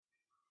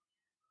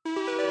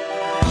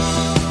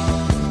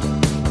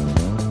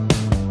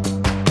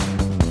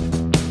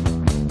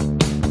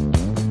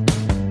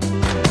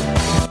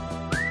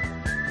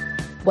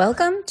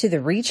Welcome to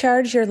the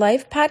Recharge Your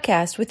Life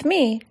podcast with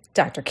me,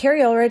 Dr.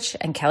 Carrie Ulrich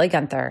and Kelly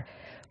Gunther.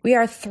 We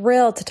are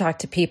thrilled to talk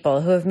to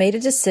people who have made a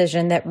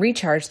decision that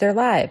recharged their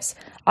lives.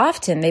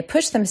 Often they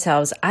pushed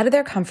themselves out of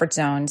their comfort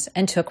zones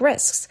and took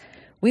risks.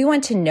 We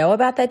want to know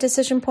about that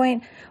decision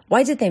point.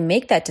 Why did they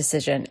make that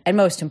decision? And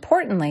most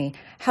importantly,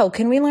 how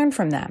can we learn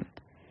from them?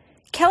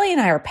 Kelly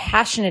and I are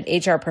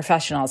passionate HR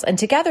professionals, and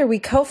together we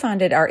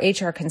co-founded our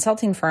HR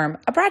consulting firm,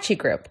 Ep32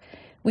 Group.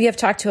 We have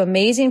talked to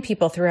amazing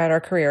people throughout our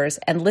careers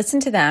and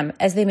listened to them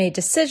as they made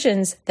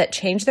decisions that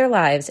changed their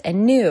lives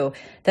and knew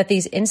that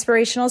these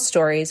inspirational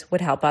stories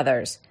would help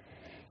others.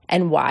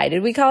 And why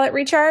did we call it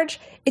Recharge?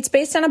 It's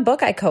based on a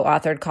book I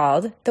co-authored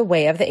called The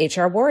Way of the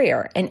HR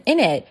Warrior. And in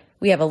it,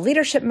 we have a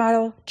leadership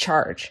model,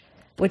 CHARGE,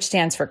 which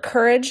stands for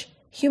courage,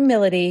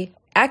 humility,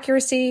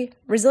 accuracy,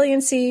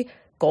 resiliency,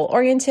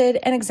 goal-oriented,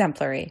 and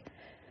exemplary.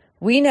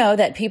 We know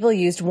that people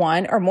used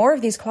one or more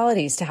of these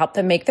qualities to help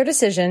them make their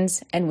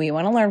decisions, and we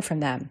want to learn from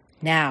them.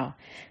 Now,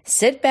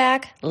 sit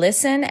back,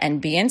 listen,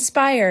 and be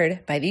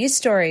inspired by these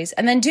stories,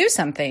 and then do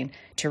something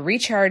to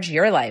recharge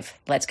your life.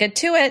 Let's get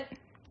to it.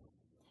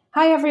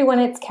 Hi, everyone.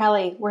 It's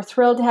Kelly. We're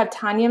thrilled to have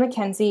Tonya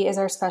McKenzie as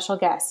our special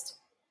guest.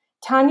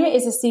 Tonya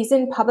is a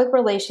seasoned public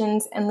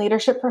relations and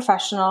leadership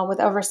professional with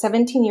over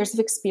 17 years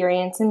of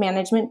experience and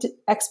management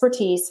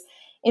expertise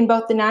in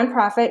both the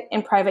nonprofit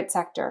and private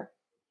sector.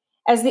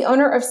 As the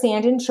owner of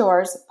Sand and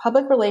Shores,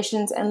 public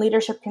relations and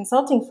leadership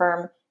consulting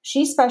firm,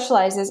 she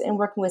specializes in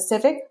working with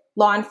civic,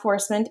 law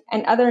enforcement,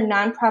 and other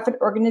nonprofit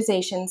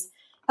organizations,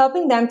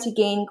 helping them to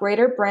gain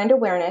greater brand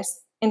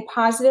awareness and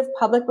positive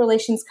public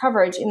relations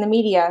coverage in the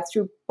media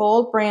through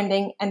bold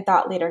branding and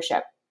thought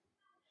leadership.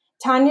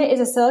 Tonya is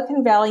a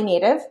Silicon Valley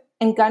native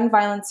and gun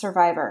violence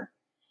survivor.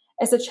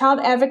 As a child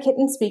advocate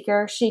and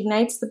speaker, she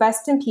ignites the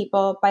best in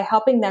people by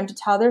helping them to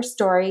tell their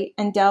story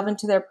and delve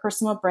into their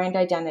personal brand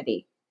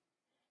identity.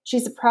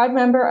 She's a proud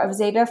member of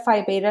Zeta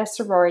Phi Beta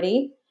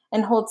sorority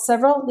and holds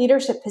several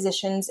leadership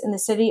positions in the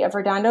city of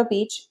Redondo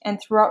Beach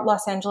and throughout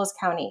Los Angeles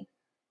County.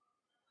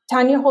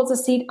 Tonya holds a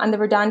seat on the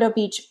Redondo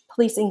Beach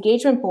Police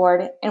Engagement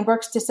Board and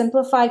works to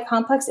simplify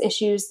complex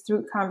issues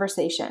through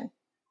conversation.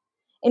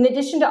 In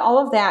addition to all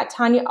of that,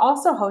 Tonya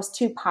also hosts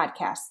 2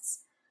 podcasts.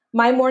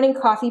 My Morning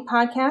Coffee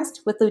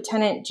podcast with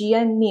Lieutenant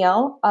Gia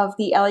Neal of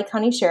the LA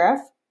County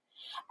Sheriff,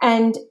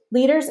 and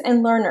Leaders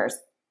and Learners,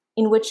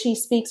 in which she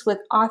speaks with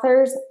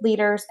authors,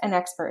 leaders, and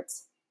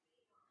experts.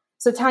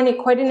 So Tonya,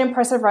 quite an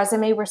impressive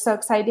resume. We're so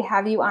excited to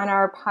have you on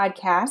our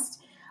podcast.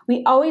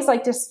 We always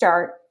like to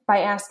start by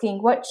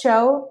asking, what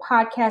show,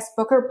 podcast,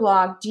 book, or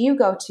blog do you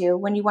go to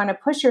when you want to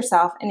push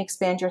yourself and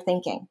expand your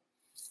thinking?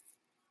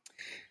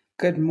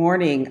 Good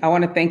morning. I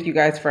want to thank you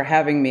guys for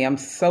having me. I'm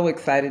so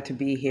excited to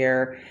be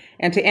here.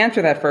 And to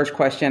answer that first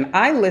question,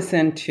 I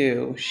listen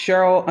to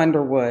Cheryl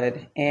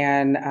Underwood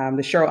and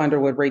the Cheryl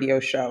Underwood radio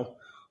show.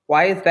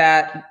 Why is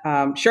that?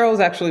 Cheryl is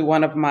actually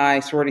one of my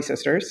sorority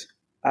sisters.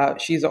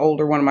 She's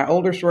one of my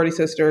older sorority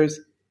sisters.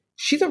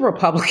 She's a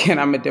Republican.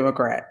 I'm a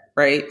Democrat,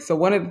 right? So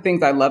one of the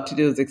things I love to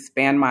do is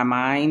expand my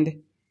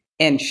mind.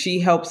 And she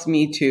helps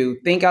me to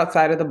think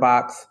outside of the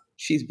box.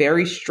 She's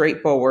very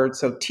straightforward.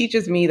 So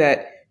teaches me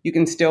that you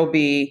can still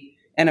be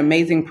an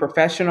amazing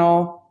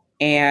professional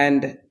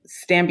and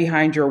stand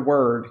behind your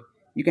word.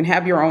 You can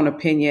have your own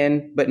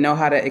opinion, but know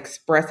how to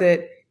express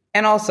it.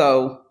 And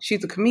also,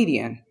 she's a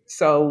comedian.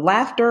 So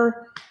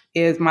laughter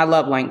is my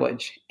love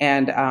language.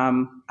 And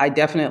I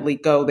definitely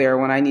go there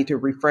when I need to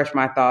refresh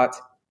my thoughts,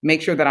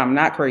 make sure that I'm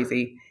not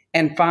crazy,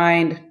 and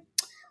find,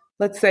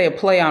 let's say, a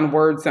play on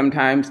words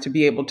sometimes to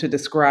be able to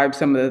describe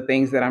some of the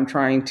things that I'm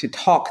trying to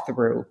talk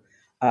through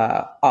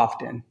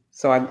often.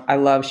 So I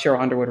love Cheryl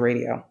Underwood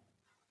Radio.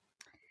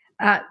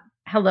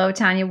 Hello,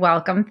 Tonya.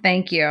 Welcome.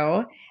 Thank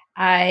you.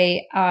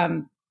 I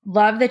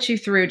love that you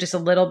threw just a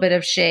little bit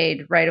of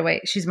shade right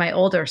away. She's my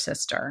older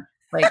sister.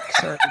 Like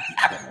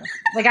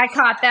I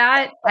caught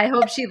that. I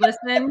hope she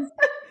listens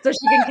so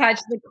she can catch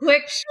the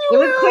quick. It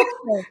was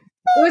quick.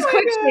 It was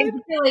quick shade.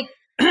 I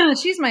feel like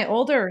she's my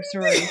older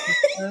sorority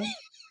sister.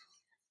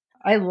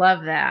 I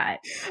love that.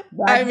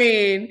 I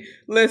mean,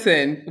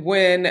 listen,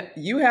 when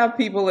you have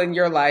people in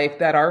your life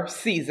that are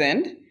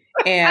seasoned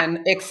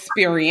and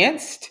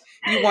experienced,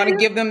 you want to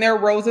give them their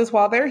roses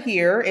while they're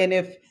here. And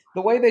if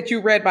the way that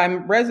you read my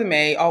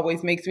resume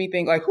always makes me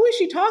think, like, who is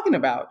she talking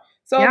about?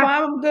 So if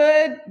I'm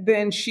good,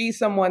 then she's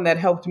someone that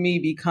helped me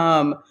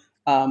become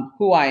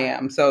who I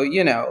am. So,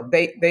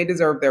 they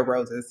deserve their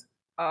roses.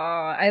 Oh,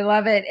 I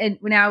love it. And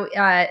now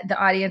the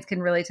audience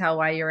can really tell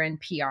why you're in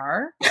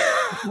PR.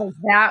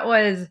 That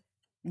was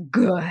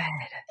good.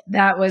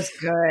 That was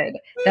good.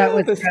 That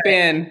was the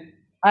spin.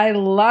 I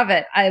love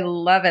it. I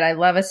love it. I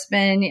love a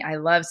spin. I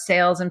love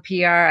sales and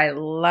PR. I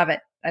love it.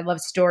 I love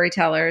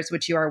storytellers,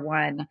 which you are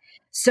one.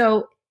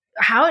 So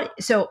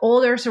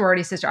older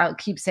sorority sister, I'll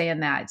keep saying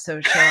that. So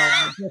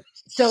Cheryl,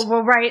 so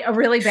we'll write a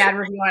really bad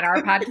review on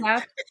our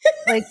podcast.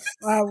 Like,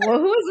 well,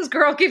 who is this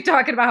girl keep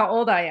talking about how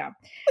old I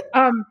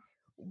am?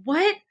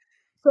 What?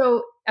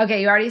 So,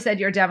 okay, you already said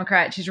you're a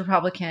Democrat. She's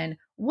Republican.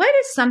 What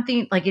is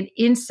something like an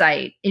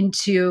insight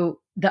into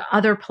the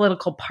other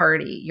political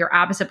party, your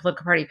opposite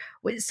political party,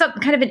 was some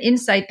kind of an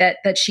insight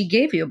that she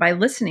gave you by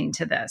listening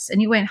to this.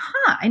 And you went,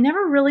 I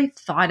never really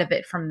thought of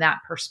it from that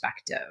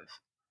perspective.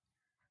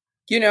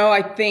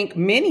 I think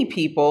many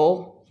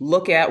people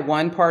look at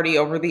one party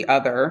over the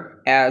other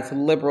as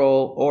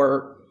liberal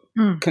or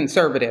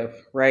conservative,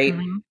 right?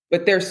 Mm-hmm.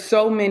 But there's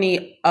so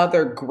many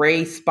other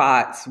gray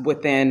spots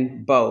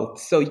within both.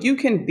 So you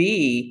can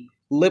be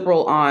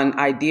liberal on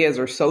ideas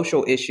or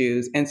social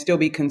issues and still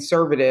be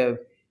conservative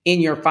in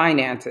your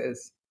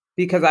finances,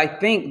 because I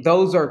think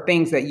those are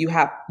things that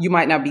you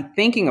might not be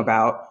thinking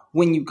about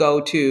when you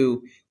go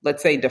to,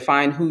 let's say,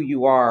 define who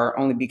you are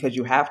only because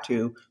you have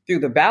to through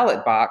the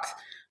ballot box.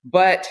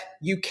 But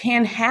you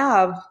can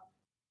have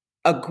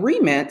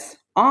agreements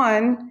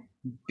on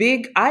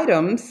big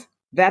items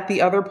that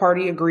the other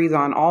party agrees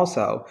on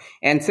also.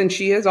 And since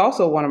she is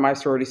also one of my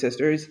sorority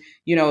sisters,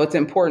 it's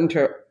important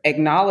to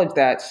acknowledge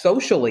that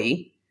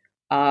socially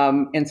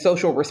and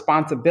social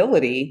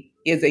responsibility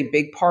is a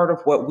big part of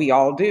what we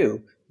all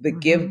do. The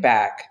give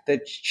back,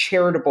 the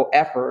charitable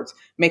efforts,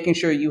 making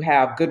sure you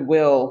have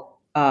goodwill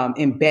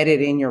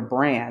embedded in your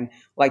brand.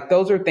 Like,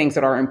 those are things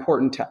that are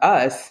important to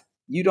us.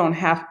 You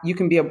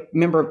can be a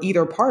member of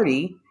either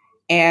party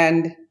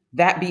and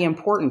that be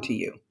important to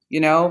you.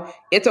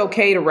 It's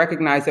okay to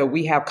recognize that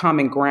we have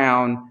common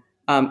ground,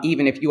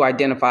 even if you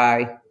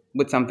identify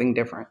with something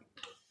different.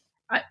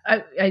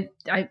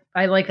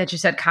 I like that you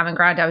said common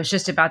ground. I was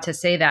just about to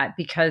say that,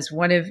 because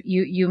one of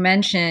you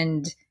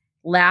mentioned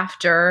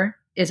laughter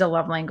is a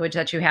love language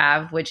that you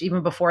have, which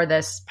even before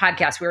this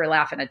podcast, we were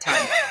laughing a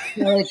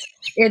ton.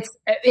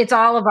 It's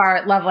all of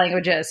our love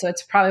languages. So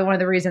it's probably one of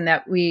the reasons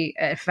that we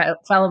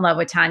fell in love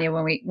with Tonya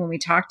when we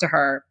talked to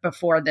her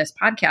before this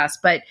podcast.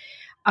 But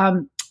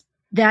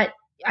that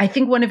I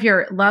think one of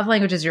your love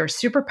languages, your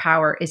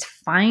superpower, is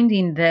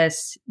finding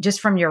this, just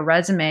from your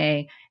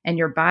resume and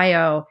your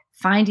bio,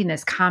 finding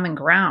this common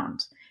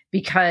ground,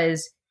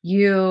 because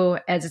you,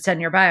 as it said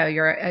in your bio,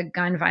 you're a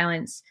gun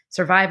violence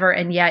survivor,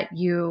 and yet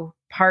you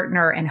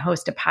partner and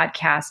host a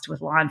podcast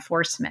with law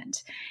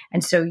enforcement.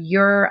 And so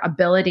your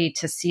ability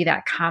to see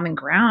that common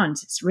ground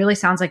really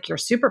sounds like your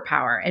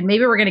superpower. And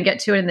maybe we're going to get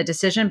to it in the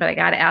decision, but I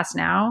got to ask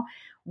now,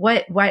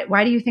 why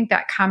do you think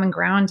that common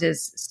ground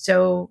is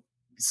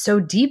so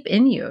deep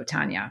in you,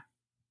 Tonya?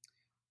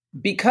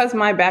 Because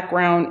my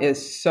background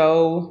is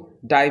so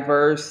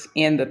diverse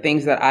in the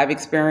things that I've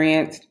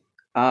experienced,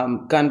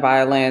 gun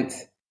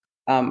violence.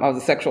 I was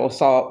a sexual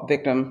assault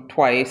victim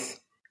twice.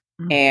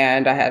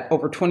 And I had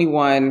over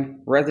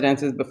 21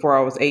 residences before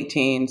I was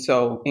 18.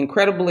 So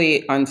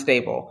incredibly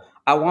unstable.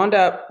 I wound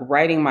up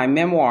writing my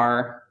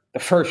memoir, the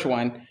first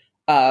one,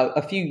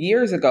 a few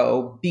years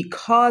ago,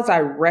 because I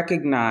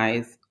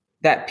recognized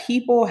that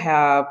people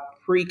have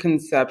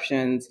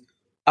preconceptions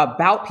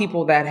about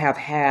people that have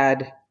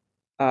had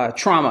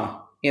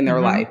trauma in their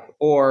life,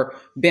 or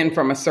been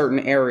from a certain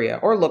area,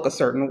 or look a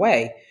certain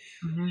way.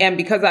 And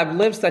because I've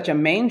lived such a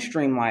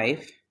mainstream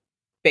life,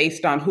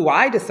 based on who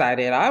I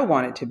decided I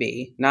wanted to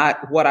be,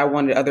 not what I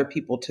wanted other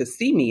people to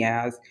see me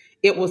as,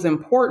 it was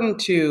important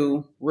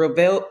to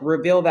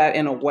reveal that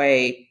in a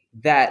way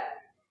that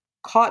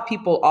caught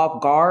people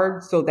off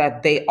guard, so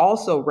that they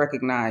also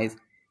recognize,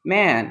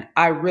 man,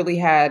 I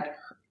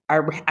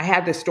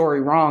had this story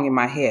wrong in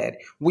my head.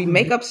 We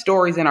make up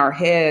stories in our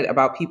head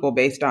about people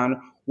based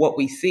on what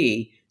we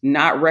see,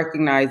 not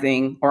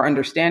recognizing or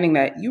understanding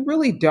that you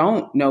really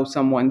don't know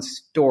someone's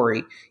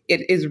story.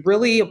 It is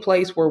really a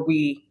place where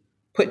we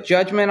put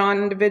judgment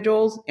on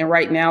individuals. And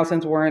right now,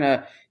 since we're in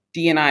a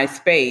D&I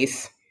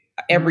space,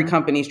 every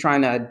company's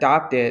trying to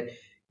adopt it.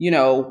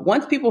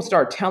 Once people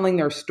start telling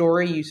their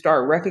story, you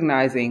start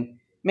recognizing,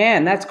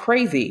 man, that's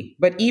crazy.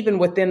 But even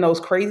within those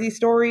crazy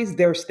stories,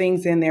 there's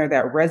things in there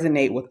that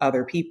resonate with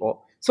other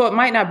people. So it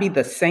might not be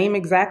the same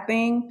exact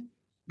thing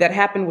that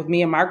happened with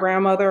me and my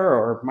grandmother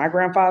or my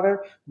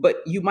grandfather, but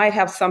you might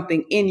have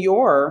something in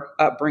your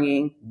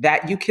upbringing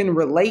that you can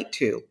relate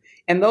to.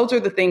 And those are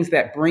the things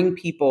that bring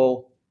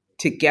people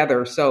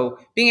together. So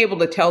being able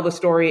to tell the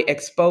story,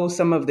 expose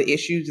some of the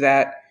issues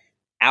that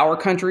our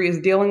country is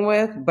dealing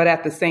with, but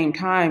at the same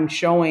time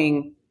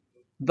showing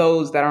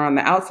those that are on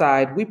the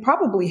outside, we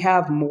probably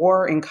have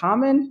more in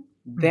common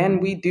than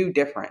we do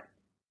different.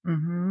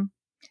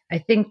 I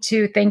think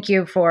too, thank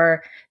you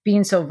for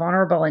being so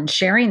vulnerable and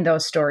sharing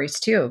those stories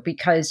too,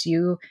 because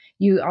you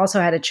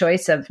also had a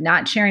choice of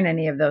not sharing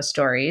any of those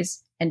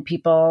stories, and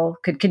people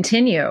could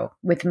continue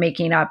with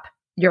making up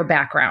your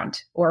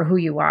background or who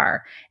you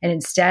are. And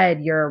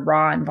instead you're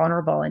raw and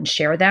vulnerable and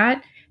share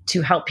that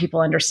to help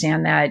people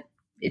understand that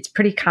it's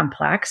pretty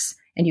complex,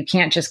 and you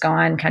can't just go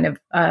on kind of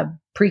a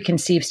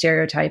preconceived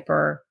stereotype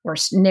or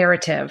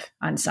narrative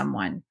on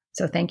someone.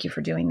 So thank you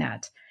for doing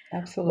that.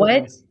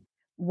 Absolutely.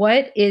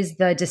 What is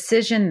the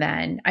decision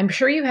then? I'm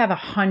sure you have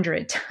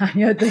 100,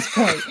 Tonya, at this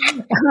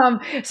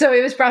point. So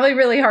it was probably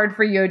really hard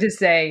for you to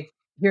say,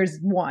 here's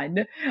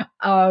one.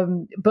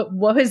 But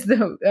what was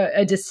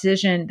a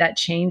decision that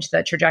changed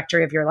the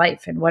trajectory of your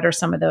life? And what are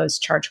some of those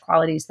charged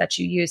qualities that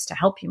you use to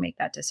help you make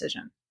that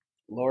decision?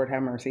 Lord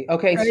have mercy.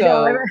 Okay,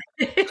 so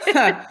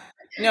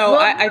No,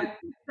 well, I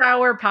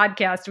our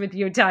podcast with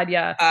you,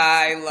 Tonya.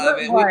 I love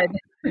it.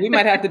 We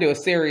might have to do a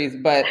series,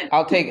 but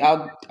I'll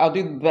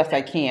do the best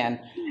I can.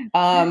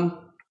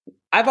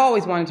 I've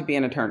always wanted to be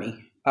an attorney.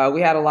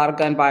 We had a lot of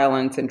gun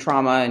violence and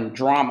trauma and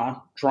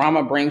drama.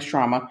 Drama brings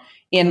trauma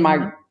in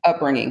my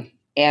upbringing.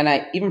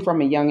 And even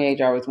from a young age,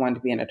 I always wanted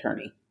to be an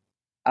attorney.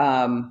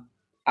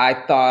 I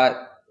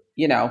thought,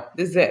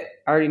 this is it.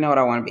 I already know what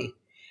I want to be.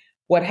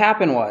 What had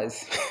happened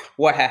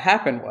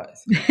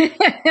was,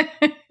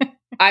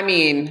 I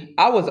mean,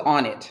 I was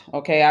on it.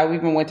 Okay. I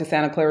even went to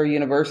Santa Clara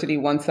University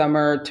one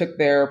summer, took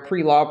their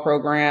pre-law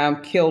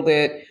program, killed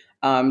it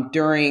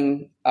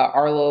during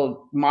our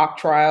little mock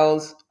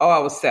trials. Oh, I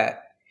was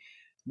set.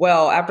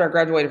 Well, after I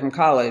graduated from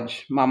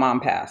college, my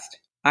mom passed.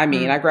 I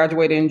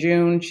graduated in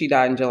June. She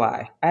died in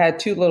July. I had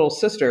two little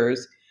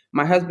sisters.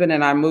 My husband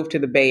and I moved to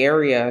the Bay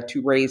Area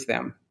to raise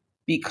them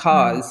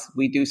because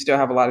we do still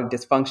have a lot of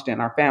dysfunction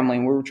in our family,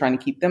 and we were trying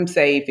to keep them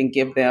safe and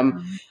give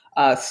them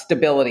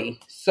stability.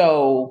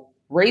 So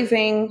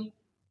raising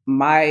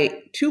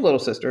my two little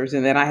sisters,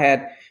 and then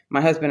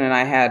my husband and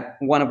I had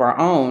one of our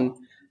own,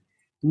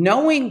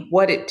 knowing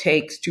what it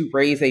takes to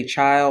raise a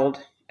child,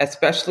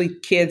 especially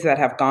kids that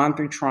have gone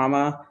through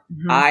trauma,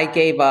 I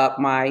gave up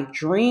my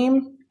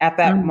dream at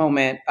that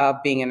moment of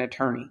being an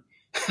attorney.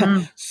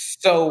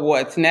 So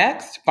what's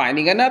next?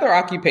 Finding another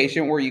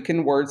occupation where you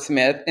can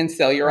wordsmith and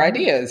sell your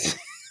ideas.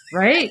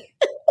 Right.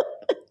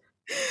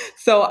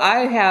 So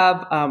I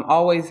have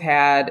always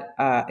had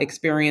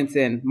experience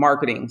in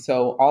marketing.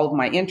 So all of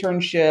my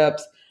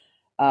internships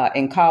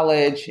in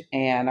college,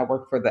 and I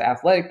worked for the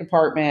athletic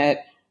department.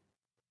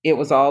 It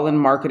was all in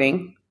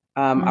marketing.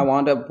 I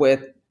wound up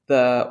with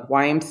the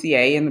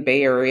YMCA in the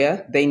Bay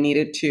Area. They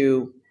needed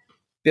to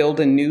build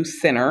a new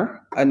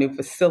center, a new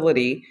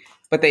facility,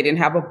 but they didn't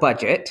have a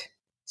budget.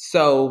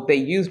 So they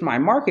used my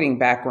marketing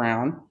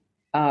background.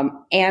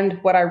 And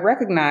what I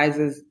recognize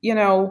is,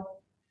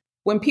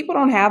 when people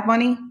don't have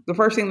money, the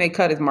first thing they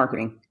cut is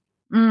marketing.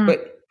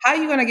 But how are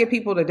you going to get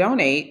people to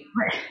donate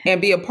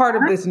and be a part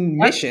of this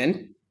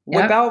mission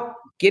without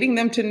getting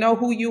them to know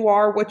who you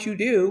are, what you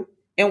do,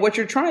 and what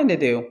you're trying to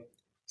do?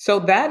 So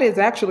that is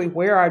actually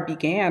where I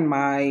began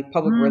my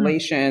public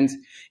relations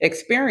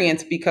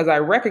experience, because I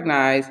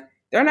recognize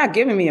they're not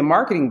giving me a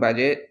marketing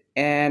budget.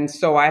 And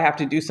so I have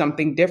to do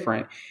something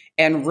different.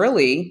 And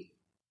really,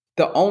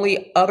 the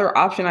only other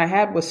option I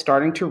had was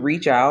starting to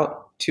reach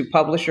out to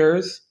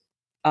publishers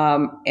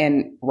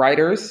and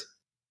writers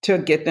to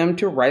get them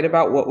to write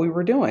about what we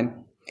were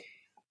doing.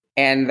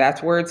 And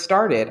that's where it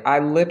started. I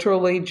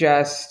literally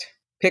just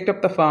picked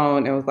up the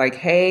phone and was like,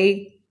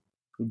 hey,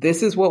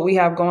 this is what we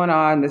have going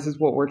on. This is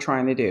what we're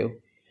trying to do.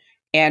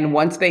 And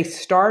once they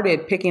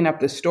started picking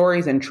up the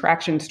stories and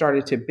traction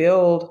started to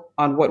build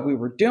on what we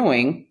were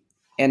doing,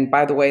 and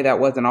by the way, that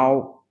wasn't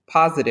all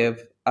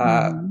positive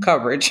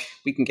coverage.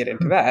 We can get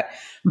into that.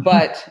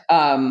 But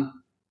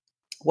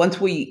once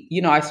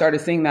I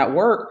started seeing that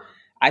work,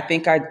 I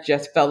think I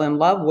just fell in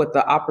love with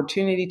the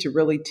opportunity to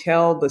really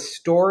tell the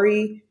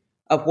story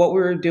of what we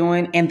were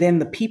doing and then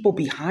the people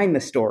behind the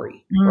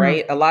story,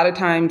 right? A lot of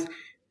times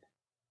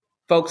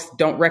folks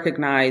don't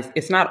recognize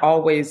it's not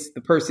always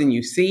the person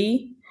you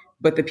see,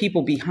 but the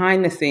people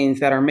behind the scenes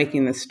that are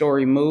making the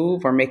story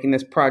move or making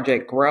this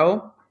project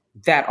grow,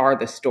 that are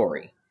the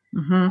story.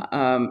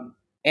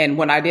 And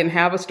when I didn't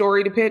have a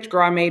story to pitch,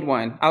 girl, I made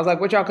one. I was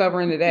like, what y'all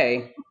covering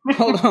today?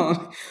 Hold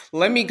on.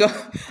 Let me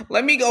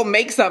go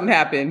make something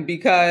happen,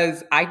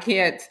 because I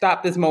can't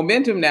stop this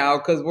momentum now,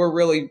 because we're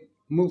really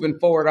moving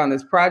forward on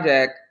this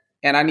project,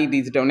 and I need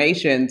these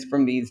donations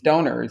from these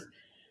donors.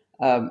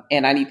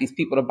 And I need these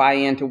people to buy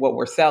into what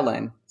we're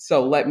selling.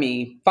 So let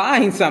me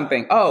find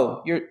something.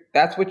 Oh,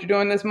 that's what you're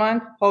doing this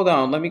month? Hold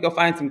on. Let me go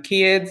find some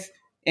kids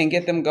and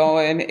get them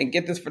going and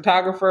get this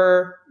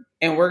photographer,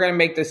 and we're going to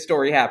make this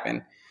story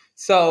happen.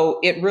 So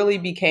it really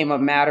became a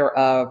matter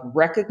of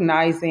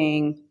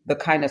recognizing the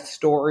kind of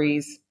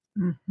stories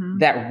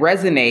that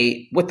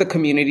resonate with the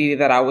community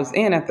that I was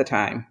in at the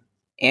time.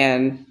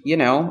 And,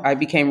 I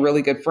became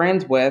really good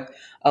friends with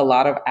a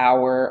lot of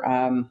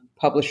our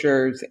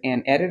publishers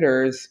and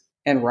editors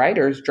and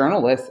writers,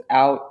 journalists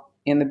out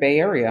in the Bay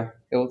Area.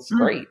 It was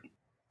great.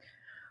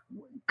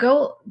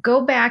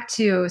 Go back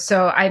to,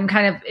 so I'm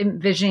kind of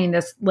envisioning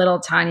this little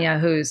Tonya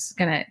who's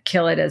going to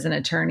kill it as an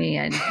attorney,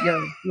 and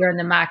you're in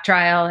the mock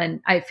trial, and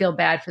I feel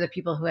bad for the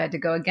people who had to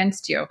go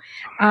against you.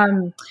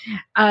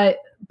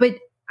 But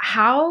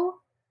how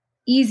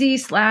easy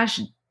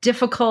 /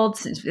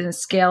 difficult, in a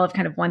scale of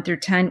kind of 1 through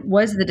 10,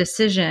 was the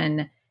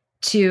decision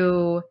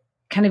to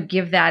kind of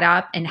give that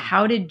up, and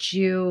how did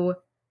you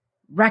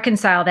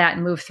reconcile that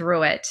and move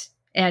through it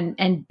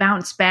and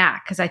bounce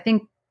back? Because I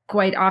think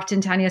quite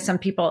often, Tonya, some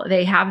people,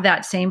 they have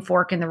that same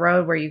fork in the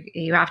road where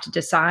you have to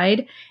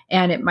decide,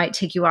 and it might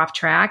take you off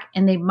track,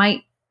 and they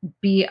might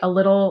be a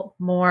little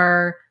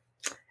more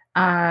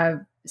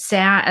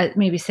sad,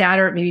 maybe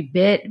sadder,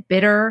 maybe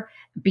bitter,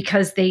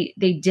 because they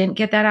didn't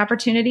get that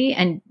opportunity,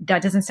 and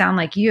that doesn't sound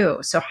like you.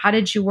 So how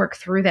did you work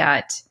through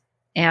that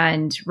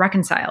and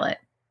reconcile it?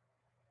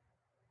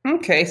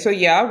 Okay, so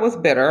yeah, I was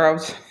bitter. I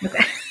was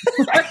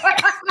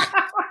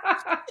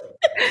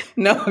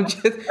no,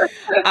 just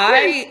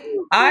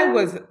I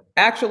was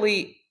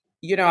actually,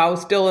 I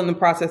was still in the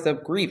process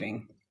of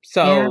grieving.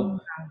 Yeah. So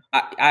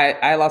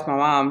I lost my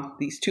mom.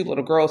 These two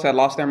little girls had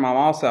lost their mom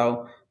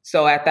also.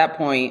 So at that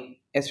point,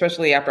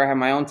 especially after I had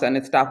my own son,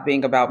 it stopped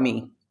being about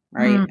me,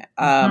 right?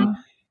 Mm-hmm.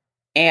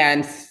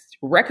 And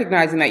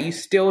recognizing that you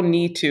still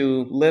need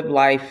to live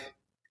life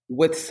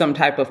with some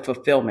type of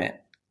fulfillment.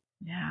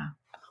 Yeah.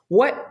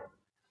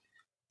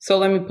 So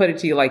let me put it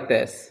to you like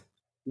this.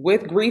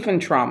 With grief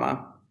and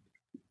trauma,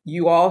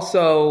 you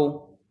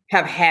also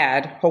have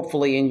had,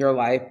 hopefully in your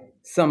life,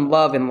 some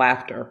love and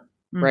laughter,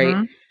 right?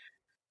 Mm-hmm.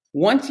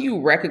 Once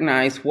you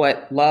recognize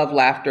what love,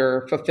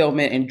 laughter,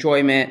 fulfillment,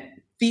 enjoyment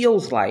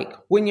feels like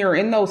when you're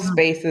in those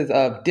spaces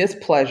of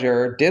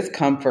displeasure,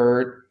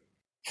 discomfort,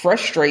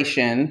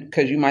 frustration,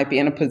 because you might be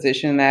in a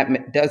position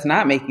that does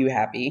not make you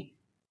happy.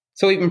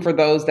 So even for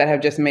those that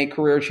have just made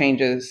career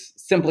changes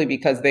simply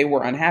because they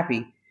were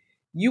unhappy,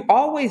 you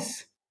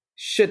always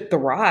should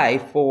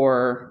thrive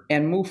for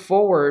and move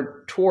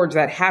forward towards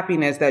that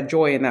happiness, that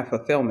joy, and that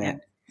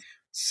fulfillment.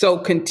 So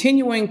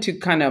continuing to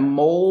kind of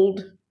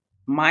mold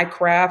my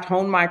craft,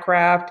 hone my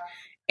craft,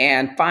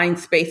 and find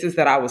spaces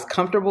that I was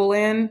comfortable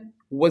in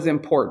was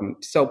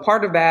important. So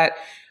part of that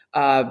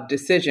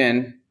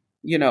decision,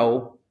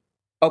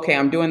 okay,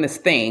 I'm doing this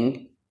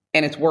thing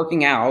and it's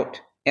working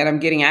out and I'm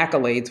getting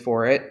accolades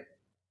for it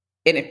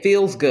and it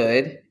feels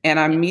good and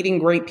I'm meeting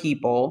great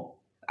people.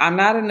 I'm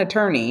not an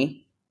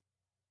attorney.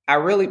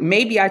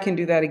 Maybe I can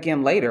do that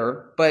again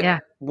later,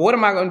 but what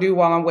am I going to do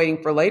while I'm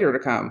waiting for later to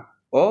come?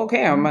 Well,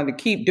 okay, I'm going to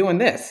keep doing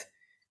this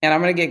and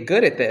I'm going to get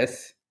good at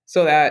this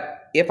so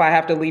that if I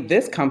have to leave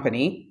this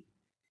company,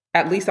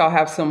 at least I'll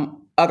have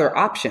some other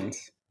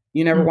options.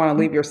 You never want to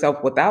leave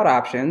yourself without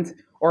options,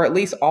 or at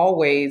least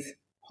always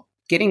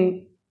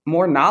getting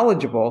more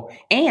knowledgeable.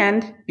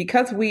 And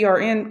because we are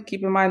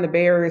keep in mind, the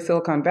Bay Area,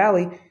 Silicon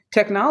Valley,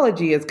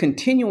 technology is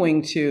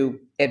continuing to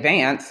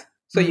advance.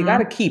 So you got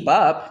to keep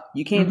up.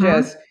 You can't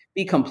just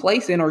be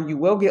complacent or you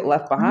will get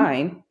left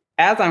behind.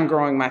 As I'm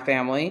growing my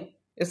family,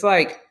 it's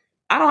like,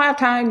 I don't have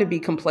time to be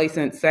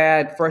complacent,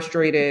 sad,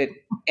 frustrated,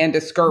 and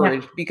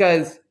discouraged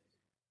because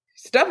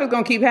stuff is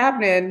going to keep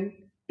happening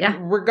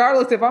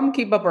regardless if I'm going to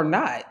keep up or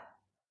not.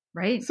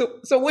 Right. So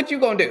what you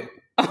going to do?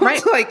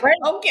 Right. Like, right.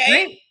 Okay.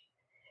 Right.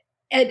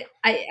 And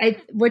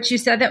I, what you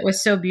said that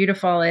was so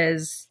beautiful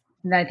is,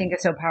 and I think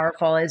is so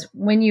powerful, is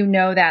when you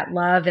know that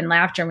love and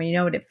laughter, when you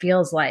know what it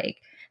feels like,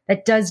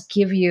 that does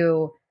give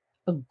you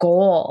a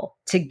goal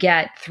to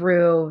get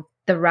through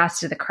the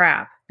rest of the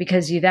crap,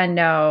 because you then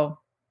know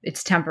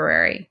it's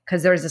temporary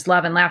because there's this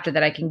love and laughter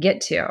that I can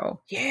get to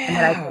and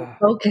that I can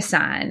focus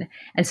on.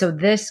 And so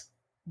this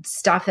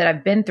stuff that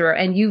I've been through,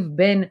 and you've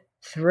been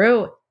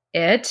through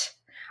it,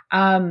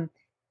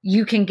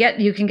 you can get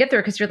through it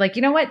because you're like,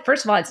 you know what?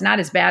 First of all, it's not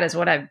as bad as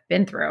what I've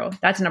been through.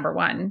 That's number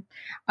one.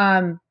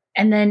 And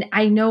then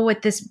I know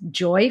what this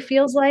joy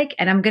feels like,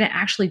 and I'm going to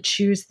actually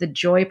choose the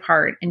joy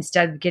part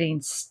instead of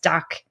getting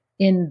stuck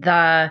in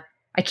the,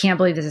 I can't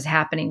believe this is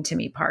happening to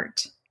me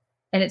part.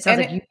 And it sounds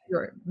like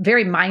you're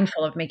very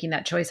mindful of making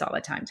that choice all the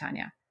time,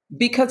 Tonya.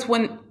 Because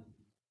when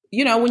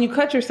you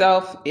cut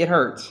yourself, it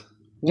hurts.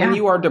 When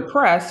you are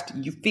depressed,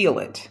 you feel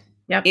it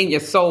in your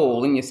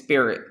soul, in your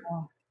spirit.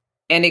 Oh.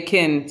 And it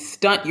can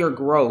stunt your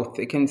growth.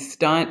 It can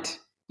stunt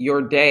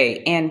your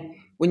day. And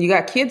when you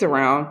got kids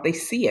around, they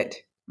see it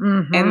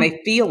and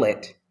they feel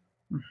it.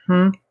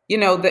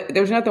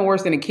 There's nothing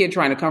worse than a kid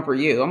trying to comfort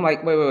you. I'm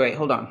like, wait,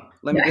 hold on.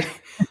 Let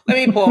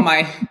me pull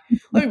my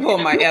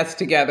S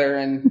together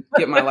and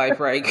get my life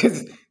right,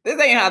 because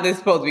this ain't how this is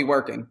supposed to be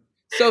working.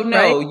 So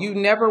no, you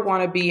never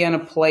want to be in a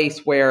place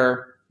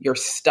where you're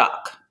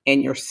stuck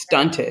and you're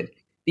stunted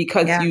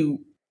because you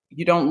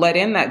don't let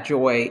in that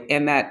joy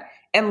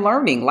and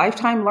learning,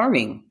 lifetime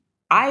learning.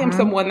 I am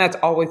someone that's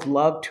always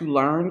loved to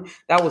learn.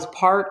 That was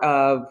part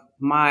of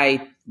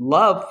my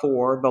love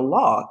for the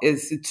law.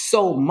 It's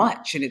so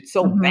much and it's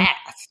so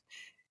vast.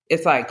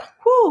 It's like,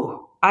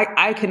 whew,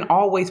 I can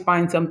always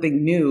find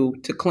something new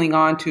to cling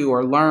on to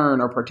or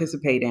learn or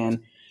participate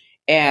in.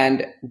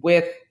 And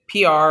with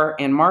PR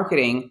and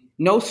marketing,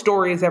 no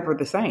story is ever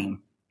the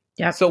same.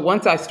 Yep. So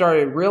once I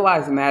started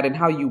realizing that and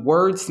how you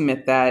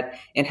wordsmith that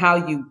and how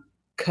you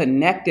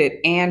connect it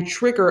and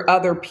trigger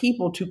other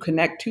people to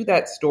connect to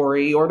that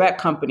story or that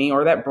company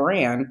or that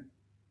brand,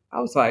 I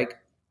was like,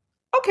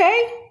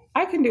 okay,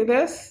 I can do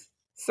this.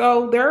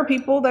 So there are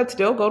people that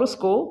still go to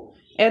school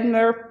and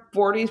they're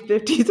 40s,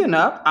 50s and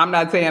up. I'm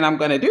not saying I'm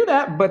going to do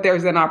that, but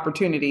there's an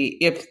opportunity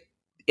if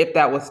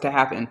that was to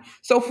happen.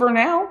 So for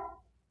now,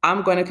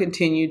 I'm going to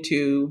continue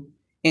to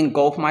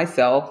engulf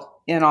myself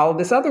in all of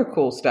this other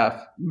cool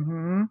stuff.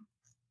 Mm-hmm.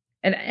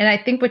 And I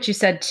think what you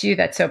said too,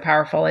 that's so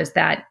powerful, is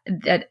that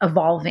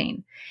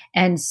evolving.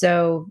 And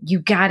so you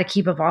got to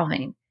keep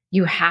evolving.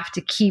 You have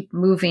to keep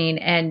moving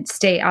and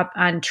stay up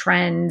on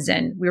trends.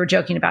 And we were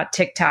joking about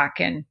TikTok,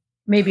 and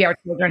maybe our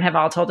children have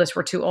all told us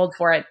we're too old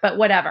for it, but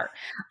whatever.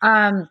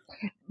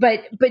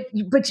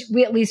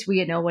 at least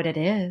we know what it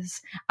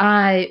is.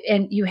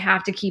 And you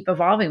have to keep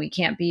evolving. We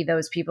can't be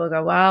those people who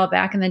go, well,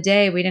 back in the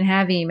day, we didn't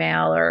have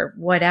email or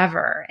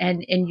whatever.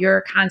 And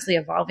you're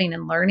constantly evolving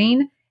and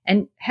learning.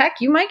 And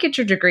heck, you might get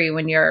your degree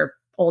when you're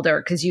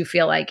older because you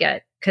feel like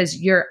it, because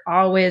you're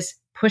always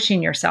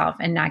pushing yourself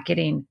and not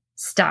getting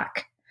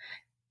stuck.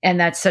 And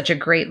that's such a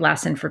great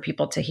lesson for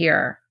people to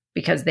hear,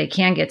 because they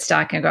can get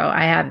stuck and go,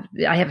 I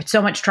have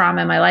so much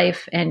trauma in my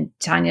life. And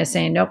Tonya's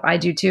saying, nope, I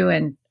do too.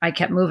 And I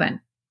kept moving.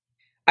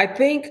 I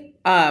think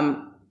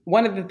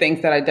one of the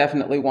things that I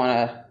definitely want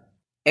to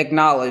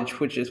acknowledge,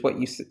 which is what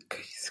you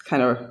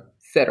kind of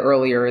said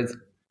earlier, is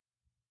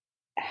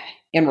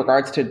in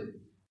regards to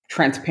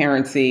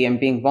transparency and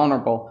being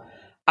vulnerable.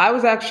 I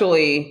was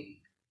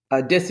actually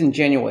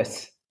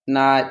disingenuous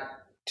not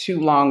too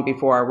long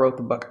before I wrote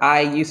the book.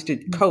 I used to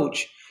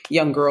coach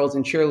young girls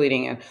in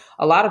cheerleading, and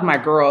a lot of my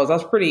girls, I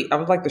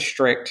was like the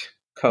strict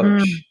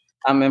coach.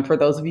 And for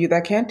those of you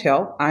that can't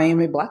tell, I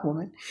am a Black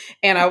woman,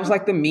 and I was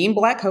like the mean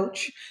Black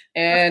coach.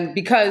 And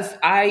because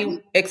I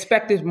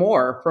expected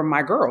more from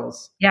my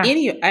girls,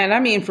 and I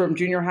mean from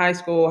junior high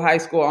school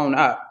on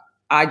up,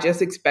 I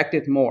just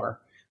expected more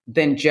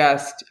than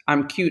just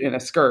I'm cute in a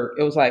skirt.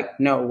 It was like,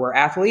 no, we're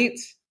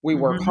athletes. We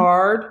work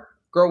hard.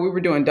 Girl, we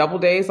were doing double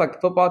days like the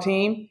football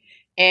team.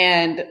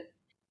 And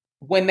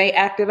when they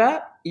acted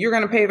up, you're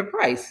going to pay the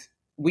price.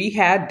 We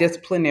had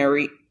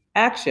disciplinary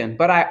action,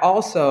 but I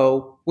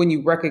also, when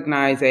you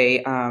recognize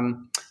a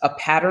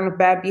pattern of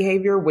bad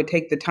behavior, would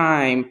take the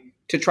time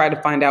to try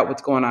to find out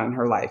what's going on in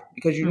her life,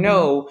 because you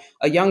know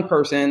a young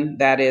person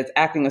that is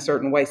acting a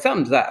certain way,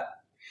 something's up.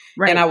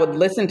 Right. And I would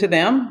listen to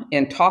them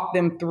and talk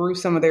them through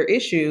some of their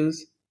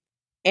issues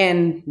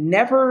and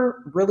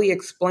never really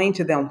explain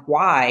to them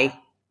why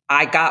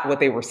I got what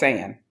they were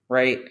saying.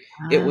 Right.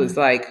 It was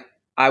like,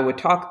 I would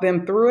talk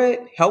them through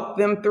it, help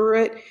them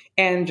through it,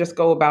 and just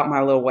go about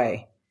my little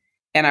way.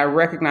 And I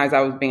recognized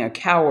I was being a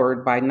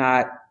coward by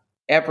not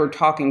ever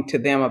talking to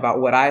them about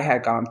what I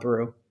had gone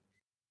through.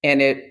 And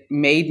it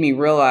made me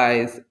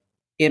realize,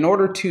 in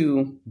order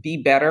to be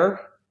better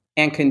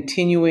and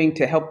continuing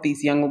to help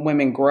these young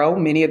women grow,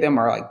 many of them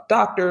are like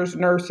doctors,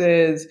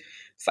 nurses,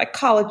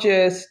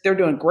 psychologists. They're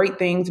doing great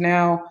things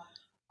now.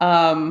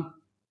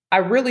 I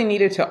really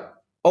needed to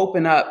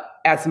open up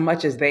as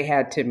much as they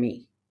had to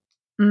me.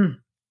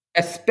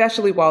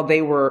 Especially while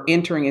they were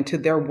entering into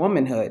their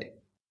womanhood,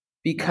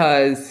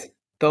 because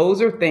those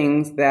are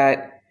things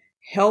that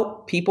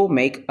help people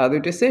make other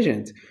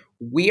decisions.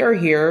 We are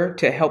here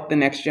to help the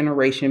next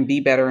generation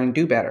be better and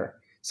do better.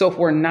 So if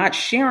we're not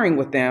sharing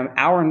with them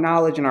our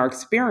knowledge and our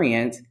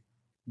experience,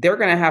 they're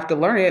going to have to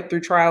learn it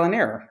through trial and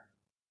error.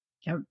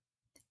 Yep.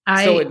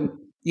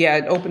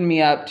 It opened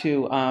me up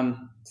to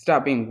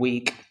stop being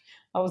weak.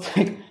 I was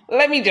like,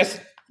 let me just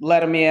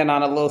let them in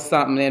on a little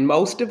something. And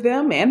most of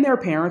them and their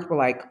parents were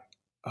like,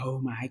 oh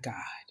my God.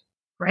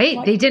 Right.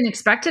 What? They didn't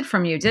expect it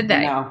from you, did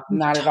they? No,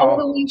 not at all.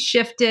 Totally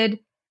shifted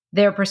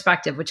their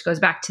perspective, which goes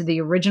back to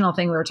the original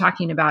thing we were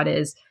talking about,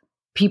 is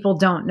people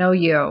don't know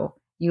you.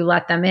 You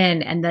let them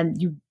in, and then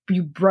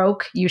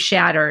you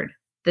shattered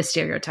the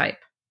stereotype.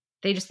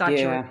 They just thought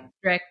you were a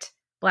strict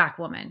Black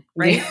woman,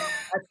 right? Yeah.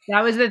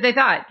 That was what they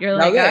thought. You're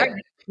like, all right,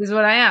 this is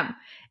what I am.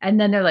 And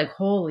then they're like,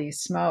 holy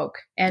smoke.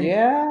 And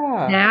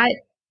that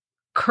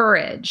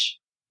courage,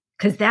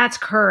 because that's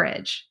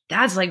courage.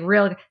 That's like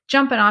real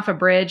jumping off a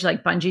bridge,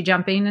 like bungee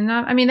jumping. And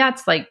I mean,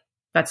 that's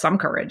some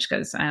courage,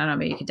 because I don't know,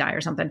 maybe you could die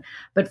or something.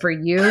 But for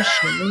you,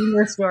 sharing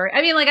your story,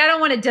 I mean, like, I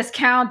don't want to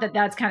discount that.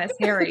 That's kind of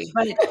scary,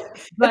 but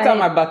it's on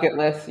my bucket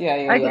list. Yeah.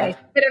 Okay.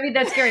 But I mean,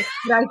 that's scary.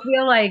 But I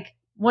feel like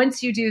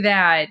once you do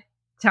that,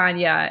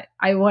 Tonya,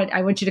 I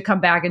want you to come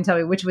back and tell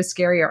me which was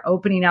scarier,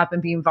 opening up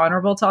and being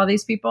vulnerable to all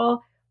these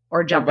people,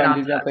 or jumping off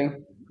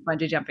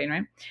bungee jumping,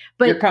 right?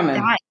 But you're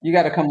coming. You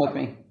got to come with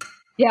me.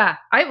 Yeah.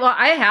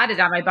 I had it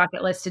on my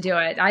bucket list to do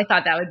it. I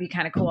thought that would be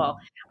kind of cool.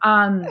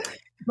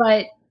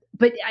 But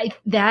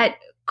that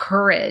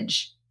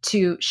courage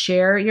to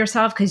share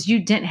yourself, because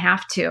you didn't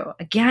have to.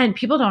 Again,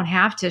 people don't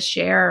have to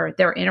share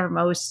their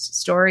innermost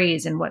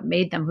stories and what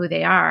made them who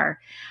they are.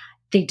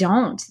 They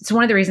don't. It's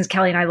one of the reasons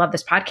Kelly and I love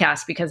this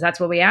podcast, because that's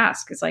what we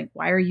ask. It's like,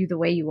 why are you the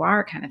way you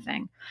are, kind of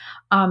thing.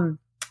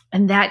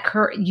 And that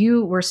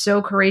you were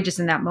so courageous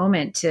in that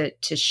moment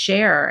to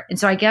share. And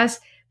so I guess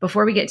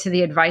before we get to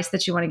the advice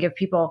that you want to give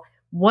people,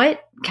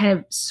 what kind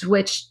of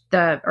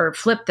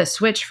flipped the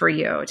switch for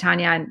you,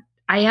 Tonya? And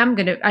I am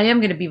going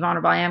to be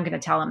vulnerable. I am going to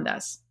tell them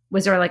this.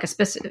 Was there like a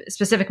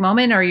specific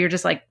moment, or you're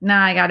just like,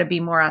 nah, I got to be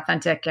more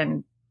authentic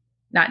and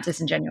not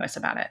disingenuous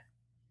about it?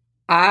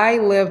 I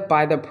live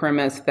by the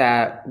premise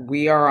that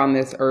we are on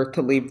this earth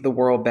to leave the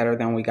world better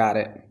than we got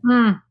it.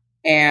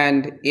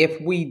 And if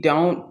we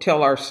don't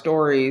tell our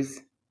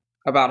stories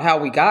about how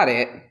we got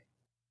it,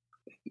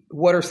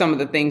 what are some of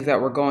the things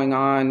that were going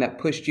on that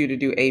pushed you to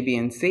do A, B,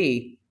 and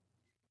C?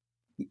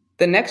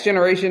 The next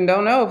generation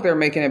don't know if they're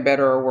making it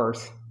better or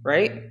worse,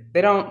 right?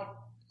 They don't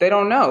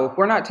know. If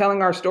we're not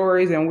telling our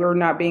stories and we're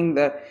not being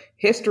the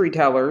history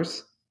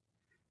tellers,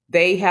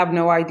 they have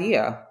no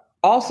idea.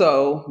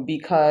 Also,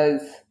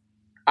 because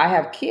I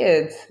have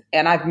kids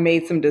and I've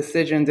made some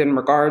decisions in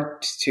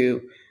regards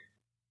to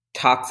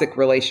toxic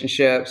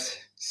relationships,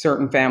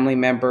 certain family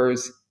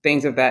members,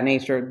 things of that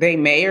nature. They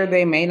may or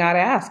they may not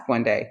ask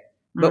one day.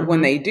 But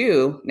when they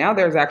do, now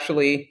there's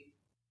actually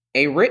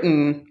a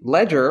written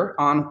ledger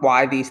on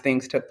why these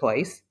things took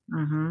place.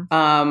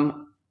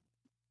 Now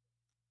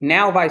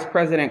Vice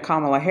President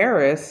Kamala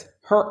Harris,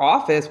 her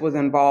office was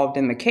involved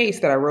in the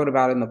case that I wrote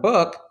about in the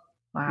book.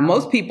 Wow.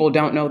 Most people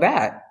don't know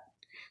that.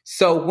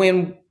 So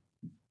when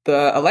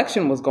the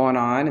election was going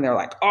on and they're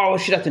like, oh,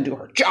 she doesn't do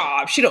her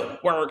job. She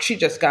don't work. She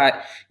just got,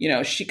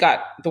 she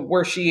got the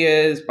where she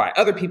is by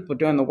other people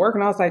doing the work.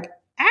 And I was like,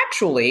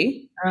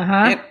 actually,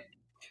 I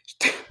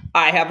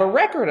have a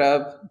record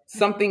of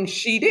something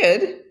she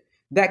did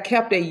that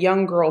kept a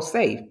young girl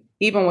safe.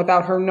 Even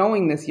without her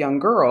knowing this young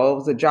girl, it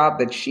was a job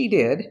that she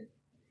did,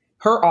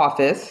 her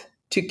office,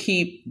 to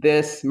keep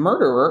this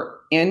murderer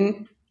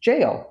in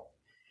jail.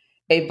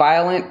 A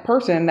violent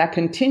person that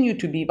continued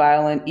to be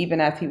violent even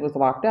as he was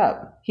locked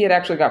up. He had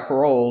actually got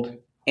paroled.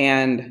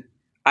 And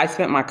I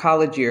spent my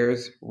college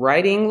years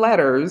writing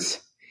letters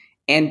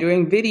and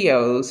doing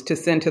videos to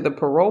send to the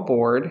parole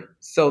board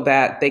so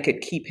that they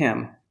could keep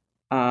him.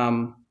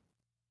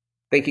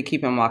 They could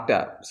keep him locked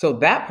up. So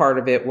that part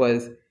of it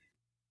was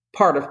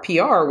part of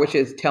PR, which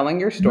is telling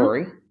your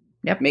story,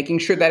 making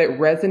sure that it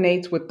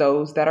resonates with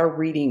those that are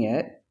reading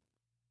it,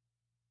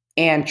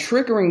 and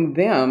triggering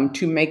them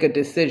to make a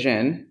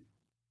decision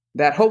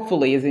that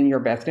hopefully is in your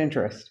best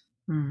interest.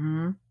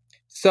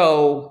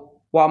 So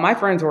while my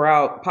friends were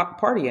out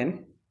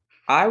partying,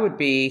 I would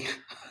be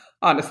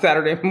on a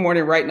Saturday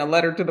morning writing a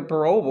letter to the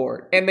parole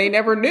board, and they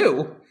never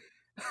knew.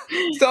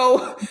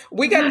 So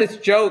we got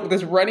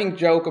this running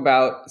joke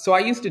about, so I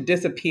used to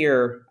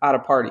disappear out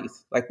of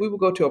parties. Like we would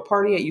go to a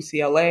party at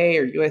UCLA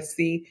or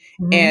USC,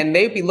 and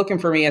they'd be looking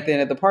for me at the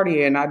end of the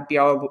party, and I'd be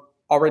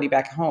already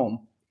back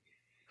home.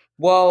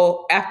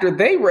 Well, after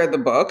they read the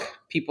book,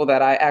 people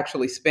that I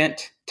actually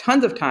spent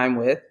tons of time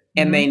with,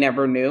 and they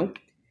never knew,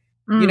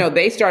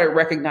 they started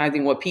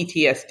recognizing what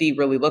PTSD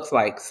really looks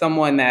like.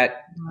 Someone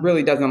that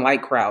really doesn't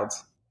like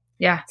crowds.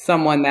 Yeah.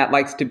 Someone that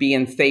likes to be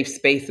in safe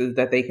spaces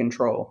that they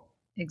control.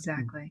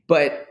 Exactly.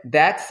 But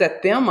that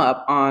set them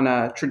up on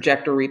a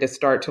trajectory to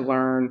start to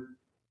learn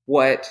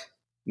what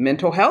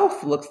mental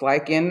health looks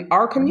like in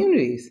our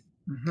communities.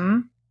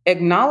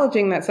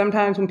 Acknowledging that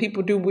sometimes when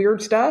people do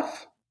weird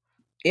stuff,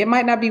 it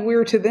might not be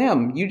weird to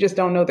them. You just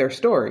don't know their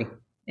story.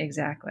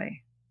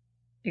 Exactly.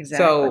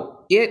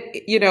 So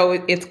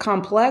it's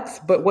complex,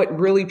 but what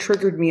really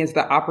triggered me is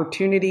the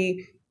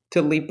opportunity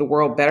to leave the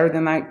world better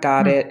than I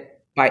got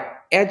it by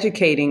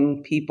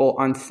educating people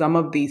on some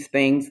of these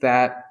things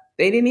that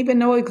they didn't even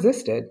know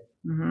existed.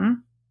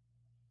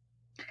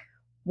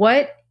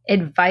 What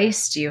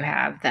advice do you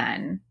have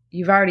then?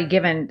 You've already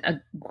given a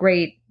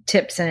great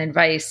tips and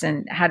advice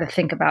and how to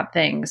think about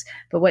things,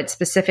 but what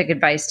specific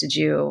advice did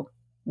you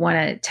want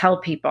to tell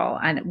people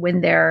and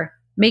when they're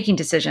making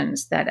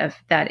decisions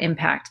that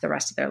impact the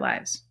rest of their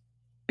lives?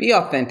 Be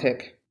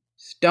authentic.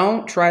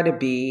 Don't try to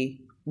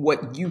be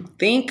what you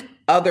think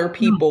other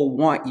people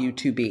want you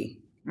to be.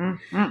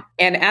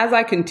 And as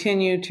I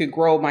continue to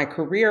grow my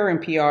career in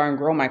PR and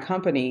grow my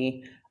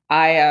company,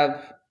 I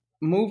have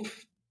moved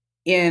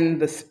in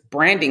this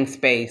branding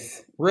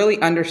space, really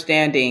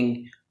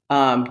understanding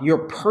your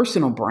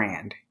personal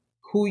brand,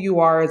 who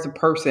you are as a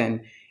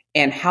person,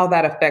 and how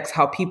that affects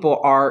how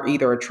people are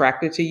either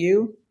attracted to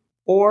you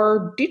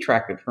or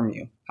detracted from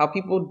you. How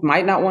people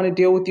might not want to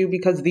deal with you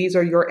because these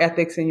are your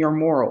ethics and your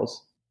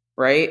morals,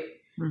 right?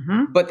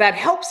 But that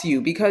helps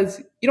you because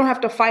you don't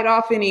have to fight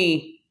off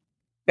any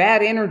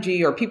bad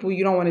energy or people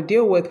you don't want to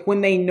deal with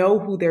when they know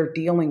who they're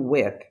dealing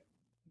with.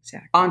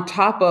 Exactly. On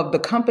top of the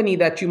company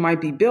that you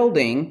might be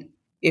building,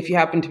 if you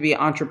happen to be an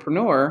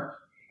entrepreneur,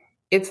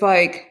 it's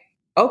like,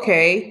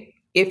 okay,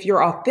 if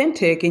you're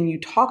authentic and you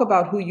talk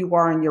about who you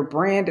are and your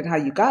brand and how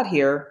you got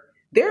here,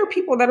 there are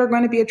people that are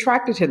going to be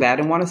attracted to that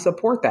and want to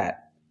support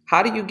that.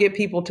 How do you get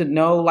people to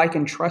know, like,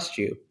 and trust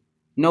you?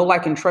 Know,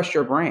 like, and trust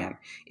your brand.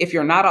 If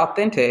you're not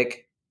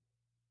authentic,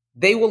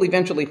 they will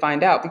eventually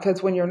find out,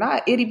 because when you're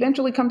not, it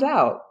eventually comes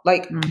out.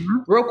 Like,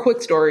 real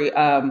quick story.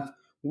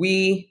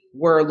 We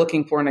were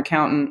looking for an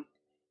accountant,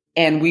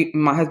 and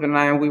my husband and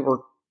I, we were,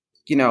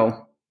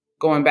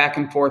 going back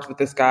and forth with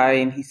this guy,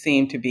 and he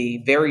seemed to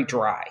be very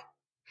dry.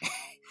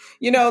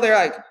 They're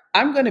like,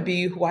 I'm going to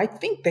be who I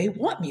think they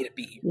want me to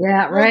be.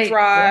 Yeah, right.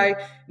 Dry,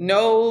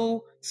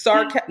 no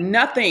sarcasm,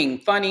 nothing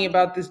funny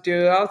about this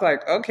dude. I was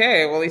like,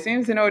 okay, well, he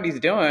seems to know what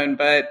he's doing,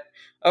 but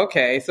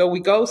okay. So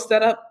we go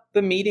set up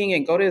the meeting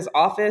and go to his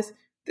office.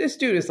 This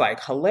dude is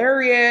like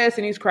hilarious,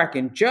 and he's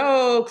cracking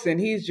jokes,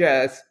 and he's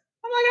just,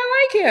 I'm like,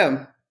 I like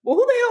him. Well,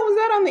 who the hell was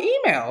that on the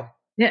email?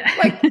 Yeah.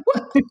 Like,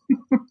 what?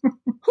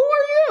 Who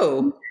are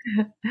you?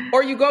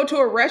 Or you go to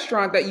a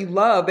restaurant that you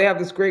love, they have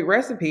this great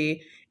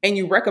recipe, and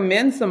you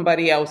recommend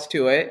somebody else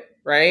to it,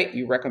 right?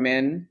 You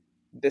recommend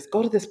this,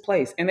 go to this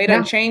place, and they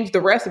don't change the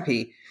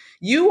recipe.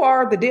 You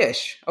are the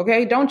dish,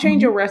 okay? Don't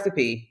change your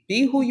recipe.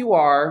 Be who you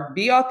are.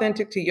 Be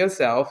authentic to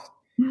yourself.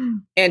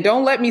 And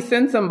don't let me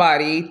send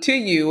somebody to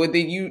you and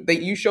then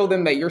you show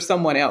them that you're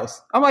someone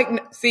else. I'm like,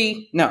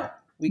 no,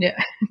 no,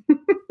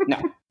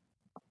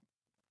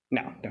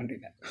 don't do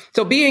that.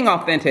 So being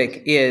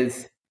authentic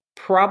is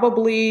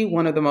probably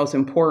one of the most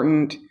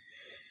important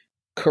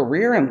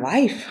career and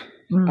life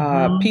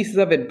pieces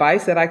of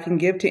advice that I can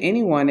give to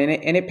anyone.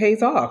 And it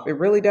pays off. It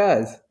really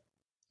does.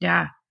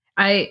 Yeah.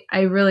 I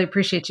really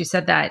appreciate you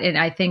said that. And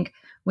I think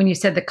when you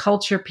said the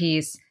culture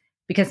piece,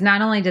 because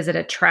not only does it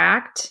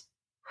attract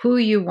who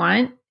you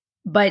want,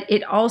 but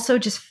it also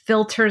just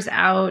filters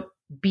out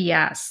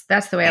BS.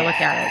 That's the way I look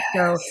at it.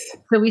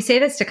 So we say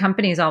this to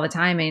companies all the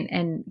time.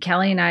 And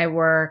Kelly and I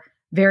were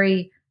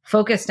very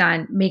focused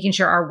on making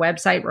sure our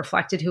website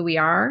reflected who we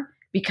are,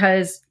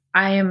 because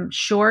I am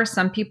sure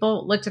some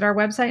people looked at our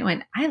website and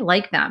went, I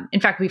like them. In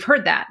fact, we've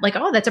heard that, like,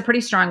 oh, that's a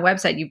pretty strong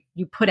website.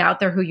 You put out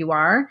there who you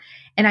are.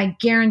 And I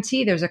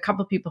guarantee there's a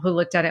couple people who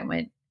looked at it and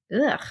went,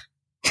 ugh,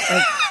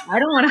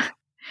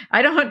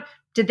 like,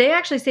 did they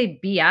actually say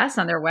BS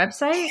on their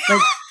website?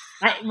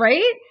 Like,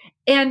 right?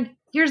 And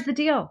here's the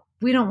deal.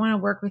 We don't want to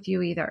work with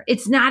you either.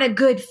 It's not a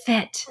good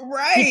fit.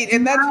 Right.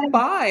 And that's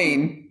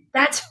fine.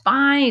 That's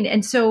fine.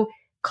 And so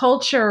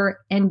culture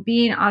and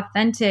being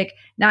authentic,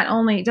 not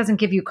only it doesn't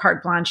give you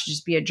carte blanche to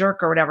just be a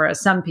jerk or whatever, as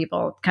some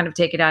people kind of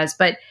take it as,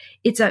 but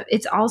it's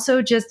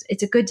also just,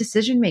 it's a good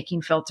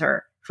decision-making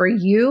filter for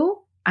you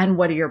on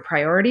what are your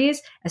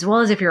priorities, as well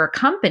as if you're a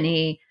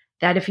company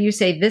that if you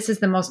say this is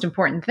the most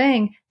important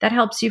thing, that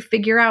helps you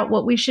figure out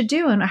what we should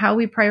do and how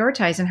we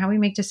prioritize and how we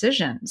make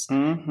decisions.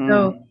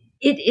 So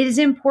it is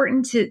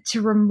important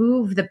to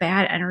remove the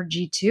bad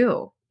energy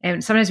too.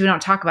 And sometimes we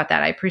don't talk about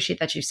that. I appreciate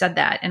that you said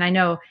that. And I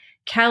know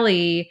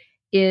Kelly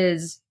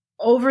is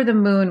over the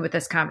moon with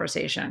this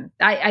conversation.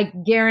 I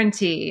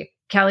guarantee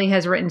Kelly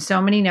has written so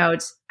many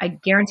notes. I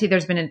guarantee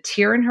there's been a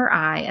tear in her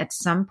eye at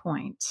some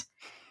point.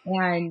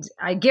 And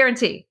I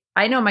guarantee,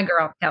 I know my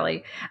girl,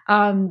 Kelly.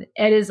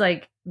 It is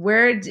like,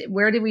 where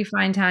did we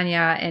find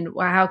Tonya, and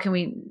how can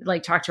we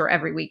like talk to her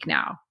every week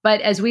now?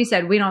 But as we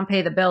said, we don't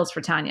pay the bills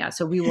for Tonya.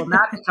 So we will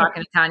not be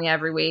talking to Tonya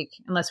every week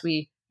unless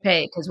we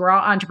pay, because we're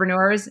all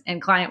entrepreneurs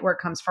and client work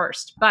comes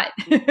first. But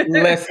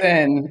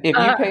listen, if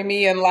you pay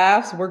me in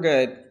laughs, we're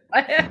good.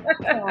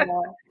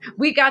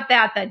 We got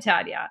that then,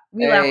 Tonya.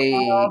 We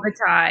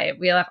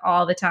laugh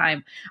all the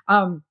time.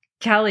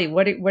 Kelly,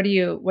 what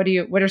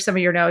are some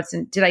of your notes?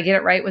 And did I get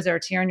it right? Was there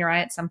a tear in your eye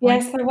at some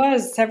point? Yes, there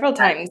was several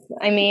times.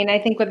 I mean, I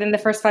think within the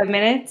first 5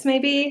 minutes,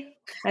 maybe.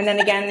 And then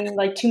again,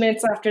 like 2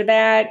 minutes after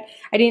that.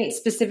 I didn't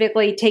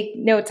specifically take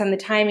notes on the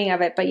timing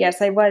of it, but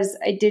yes, I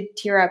did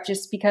tear up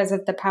just because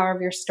of the power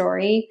of your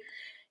story.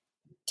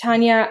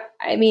 Tonya,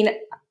 I mean,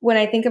 when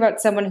I think about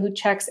someone who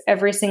checks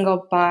every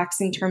single box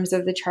in terms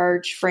of the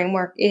CHARGE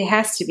framework, it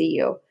has to be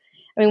you.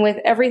 I mean, with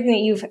everything that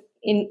you've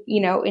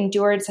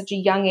endured at such a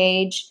young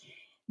age,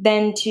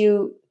 then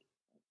to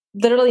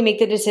literally make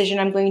the decision,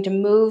 I'm going to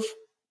move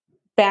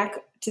back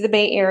to the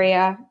Bay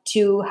Area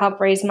to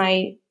help raise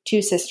my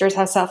two sisters,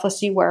 how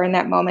selfless you were in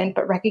that moment,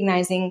 but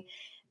recognizing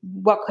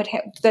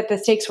that the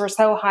stakes were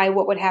so high,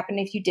 what would happen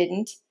if you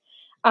didn't.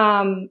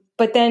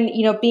 But then,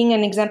 being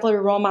an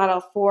exemplary role model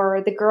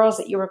for the girls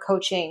that you were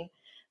coaching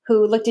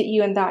who looked at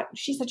you and thought,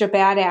 she's such a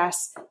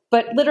badass.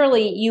 But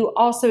literally, you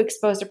also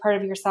exposed a part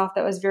of yourself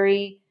that was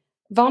very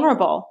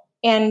vulnerable,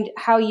 and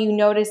how you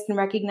noticed and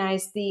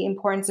recognized the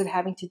importance of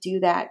having to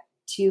do that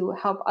to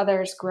help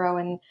others grow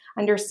and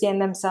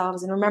understand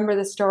themselves and remember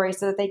the story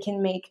so that they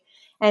can make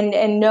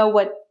and know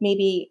what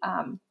maybe,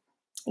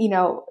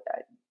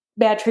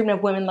 bad treatment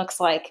of women looks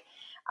like.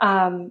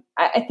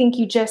 I think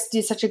you just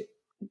do such an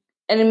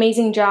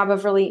amazing job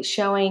of really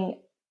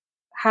showing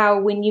how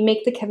when you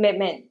make the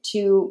commitment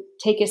to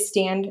take a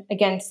stand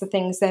against the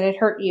things that had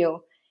hurt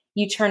you,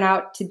 you turn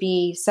out to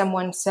be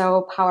someone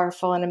so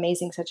powerful and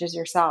amazing, such as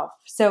yourself.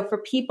 So for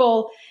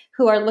people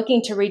who are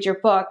looking to read your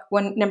book,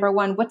 number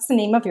one, what's the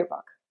name of your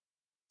book?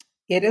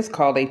 It is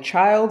called A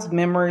Child's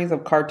Memories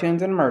of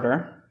Cartoons and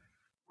Murder.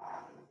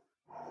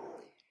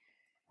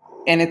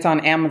 And it's on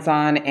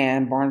Amazon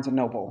and Barnes &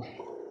 Noble.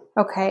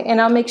 Okay.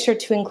 And I'll make sure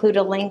to include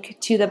a link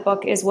to the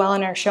book as well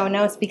in our show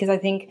notes, because I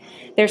think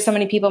there's so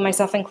many people,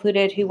 myself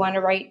included, who want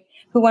to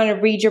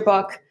read your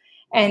book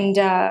and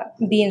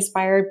be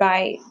inspired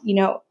by,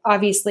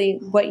 obviously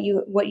what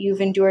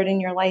you've endured in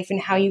your life and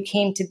how you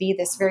came to be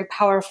this very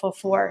powerful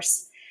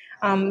force,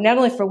 not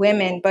only for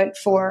women, but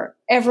for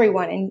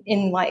everyone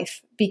in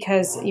life,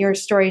 because your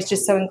story is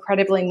just so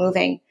incredibly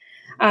moving.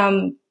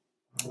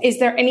 Is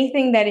there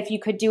anything that if you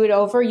could do it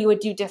over, you would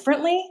do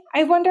differently,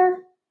 I wonder?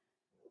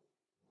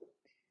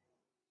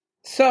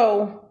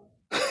 So,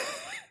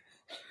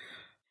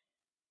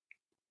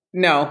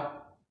 no,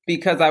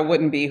 because I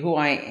wouldn't be who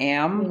I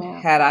am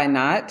had I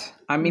not.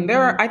 I mean,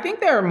 I think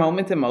there are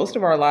moments in most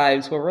of our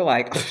lives where we're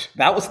like,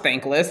 that was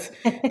thankless,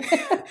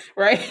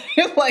 right?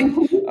 It's like,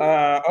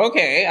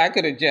 okay, I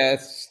could have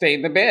just stayed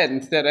in the bed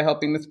instead of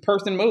helping this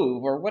person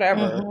move or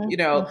whatever,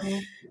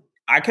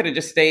 I could have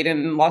just stayed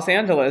in Los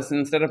Angeles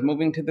instead of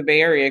moving to the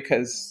Bay Area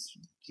because,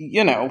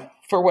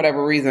 for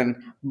whatever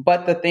reason.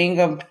 But the thing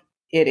of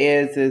it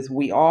is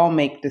we all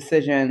make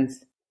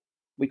decisions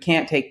we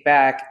can't take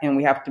back, and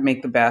we have to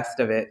make the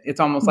best of it. It's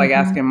almost like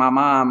asking my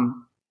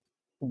mom,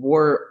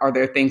 are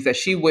there things that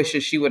she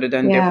wishes she would have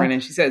done different?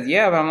 And she says,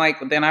 yeah, but I'm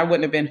like, well, then I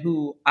wouldn't have been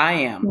who I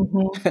am.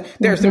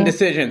 There are some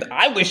decisions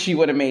I wish she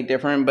would have made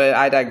different, but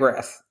I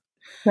digress.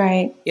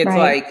 Right. It's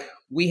like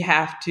we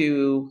have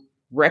to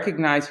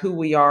recognize who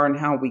we are and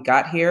how we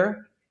got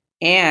here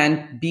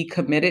and be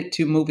committed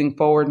to moving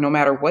forward no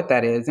matter what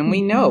that is. And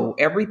we know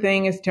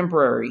everything is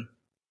temporary.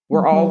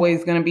 We're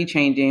always going to be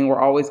changing.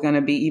 We're always going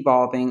to be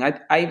evolving.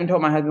 I even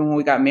told my husband when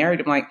we got married,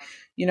 I'm like,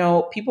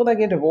 people that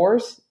get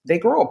divorced, they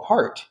grow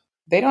apart.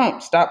 They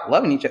don't stop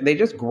loving each other. They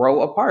just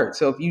grow apart.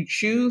 So if you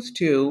choose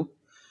to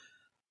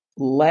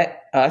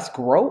let us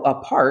grow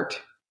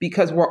apart,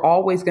 because we're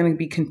always going to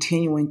be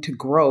continuing to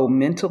grow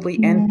mentally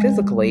and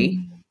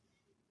physically,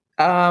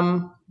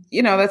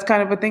 that's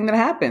kind of a thing that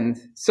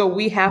happens. So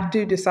we have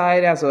to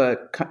decide as a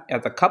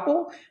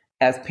couple,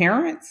 as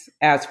parents,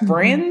 as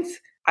friends.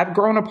 I've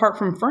grown apart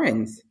from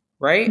friends,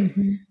 right?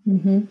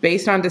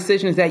 Based on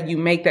decisions that you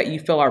make that you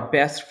feel are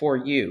best for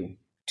you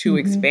to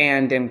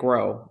expand and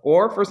grow,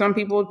 or for some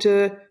people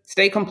to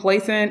stay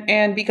complacent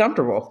and be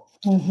comfortable.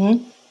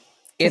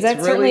 It's that's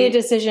really, certainly a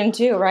decision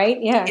too, right?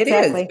 Yeah, it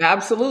is.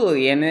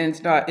 Absolutely. And then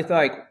it's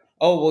like,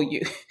 oh, well,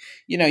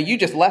 you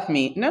just left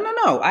me.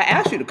 No. I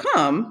asked you to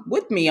come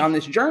with me on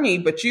this journey,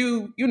 but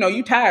you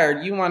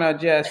tired. You want to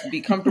just be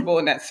comfortable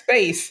in that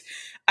space.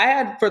 I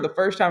had, for the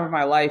first time in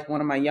my life, one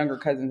of my younger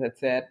cousins had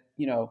said,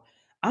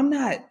 I'm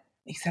not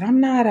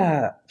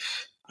a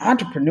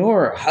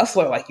entrepreneur, a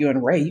hustler like you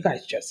and Ray. You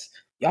guys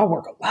y'all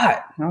work a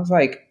lot. And I was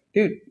like,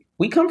 dude,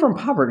 we come from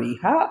poverty.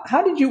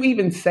 How did you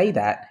even say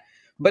that?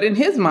 But in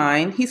his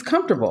mind, he's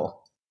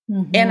comfortable.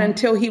 And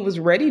until he was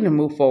ready to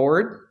move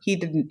forward, he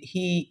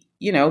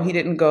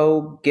didn't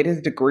go get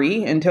his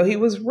degree until he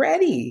was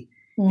ready.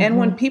 And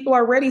when people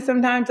are ready,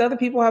 sometimes other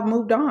people have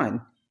moved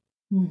on.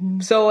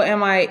 So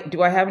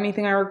do I have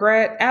anything I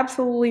regret?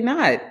 Absolutely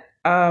not.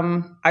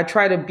 I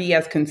try to be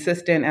as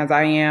consistent as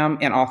I am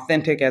and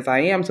authentic as I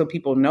am so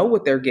people know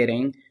what they're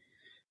getting.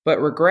 But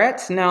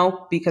regrets,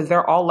 no, because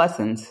they're all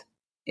lessons.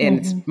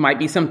 And it might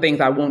be some things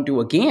I won't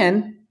do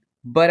again.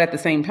 But at the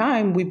same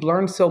time, we've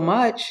learned so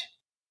much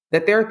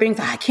that there are things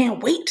I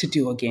can't wait to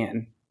do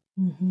again.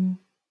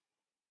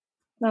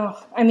 No,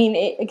 I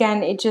mean,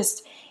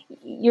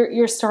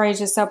 your story is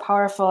just so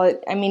powerful.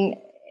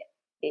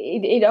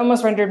 It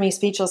almost rendered me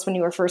speechless when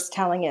you were first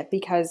telling it,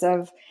 because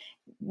of,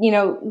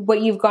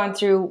 what you've gone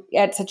through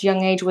at such a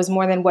young age was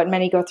more than what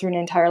many go through an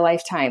entire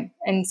lifetime.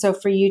 And so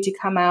for you to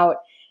come out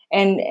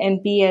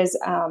and be as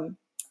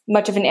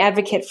much of an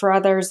advocate for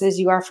others as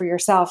you are for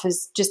yourself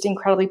is just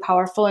incredibly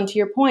powerful. And to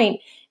your point,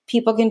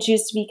 people can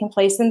choose to be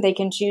complacent. They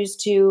can choose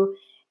to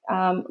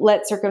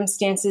let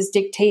circumstances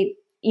dictate,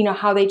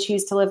 how they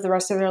choose to live the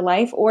rest of their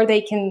life, or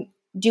they can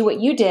do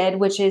what you did,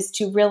 which is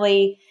to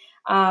really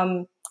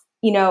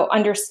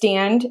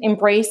understand,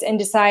 embrace, and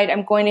decide,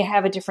 I'm going to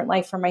have a different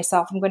life for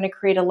myself. I'm going to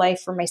create a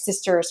life for my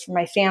sisters, for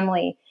my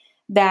family,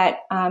 that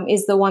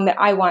is the one that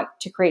I want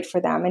to create for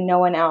them and no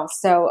one else.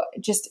 So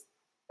just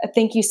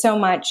thank you so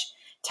much,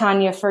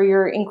 Tonya, for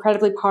your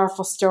incredibly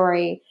powerful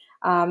story.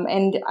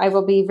 And I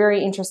will be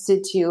very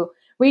interested to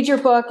read your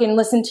book and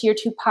listen to your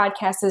 2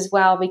 podcasts as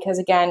well, because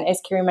again, as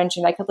Carrie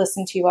mentioned, I could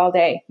listen to you all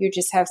day. You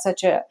just have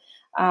such a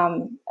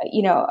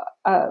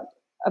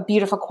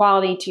beautiful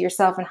quality to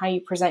yourself and how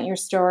you present your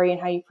story and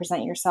how you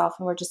present yourself.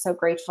 And we're just so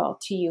grateful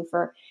to you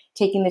for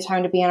taking the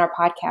time to be on our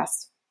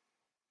podcast.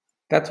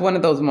 That's one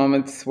of those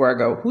moments where I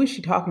go, who is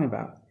she talking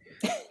about?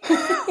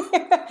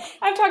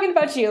 I'm talking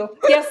about you.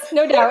 Yes,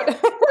 no doubt.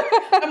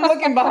 I'm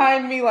looking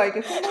behind me like,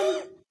 is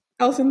someone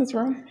else in this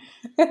room?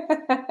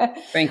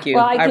 Thank you.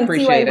 Well, I can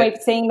appreciate see why it. you might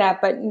be saying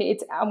that, but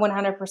it's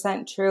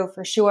 100% true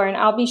for sure. And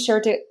I'll be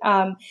sure to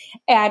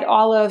add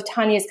all of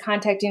Tonya's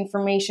contact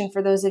information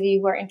for those of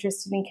you who are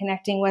interested in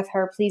connecting with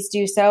her. Please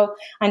do so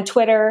on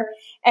Twitter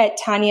at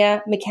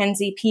Tonya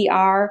McKenzie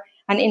PR,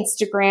 on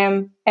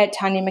Instagram at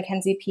Tonya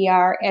McKenzie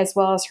PR, as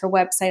well as her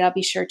website. I'll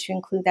be sure to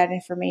include that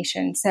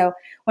information. So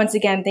once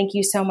again, thank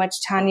you so much,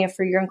 Tonya,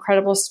 for your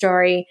incredible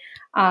story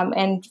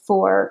and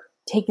for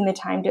taking the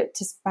time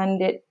to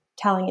spend it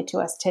telling it to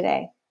us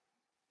today.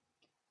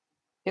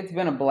 It's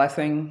been a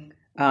blessing.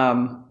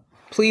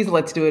 Please,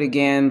 let's do it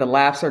again. The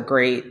laughs are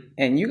great.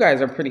 And you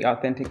guys are pretty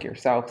authentic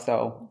yourself.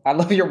 So I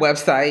love your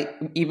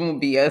website, even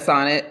with BS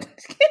on it.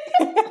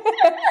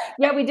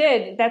 Yeah, we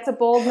did. That's a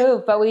bold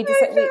move, but we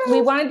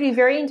wanted to be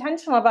very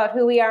intentional about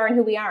who we are and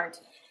who we aren't.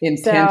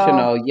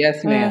 Intentional. So,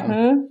 yes,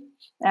 ma'am.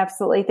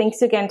 Absolutely.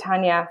 Thanks again,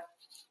 Tonya.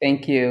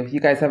 Thank you. You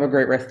guys have a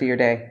great rest of your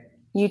day.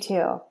 You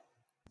too.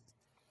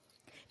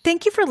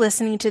 Thank you for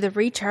listening to the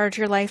Recharge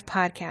Your Life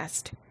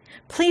podcast.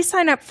 Please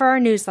sign up for our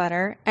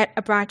newsletter at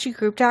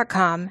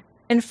abrachigroup.com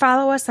and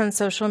follow us on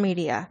social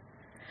media.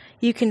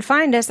 You can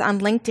find us on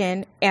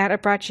LinkedIn at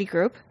Abrachi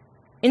Group,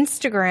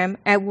 Instagram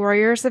at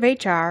Warriors of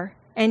HR,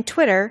 and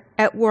Twitter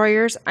at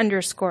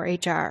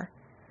Warriors_HR.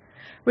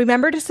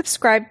 Remember to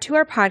subscribe to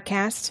our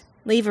podcast,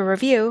 leave a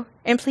review,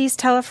 and please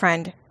tell a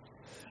friend.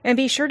 And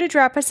be sure to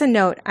drop us a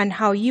note on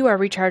how you are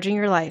recharging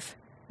your life.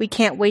 We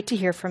can't wait to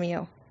hear from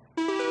you.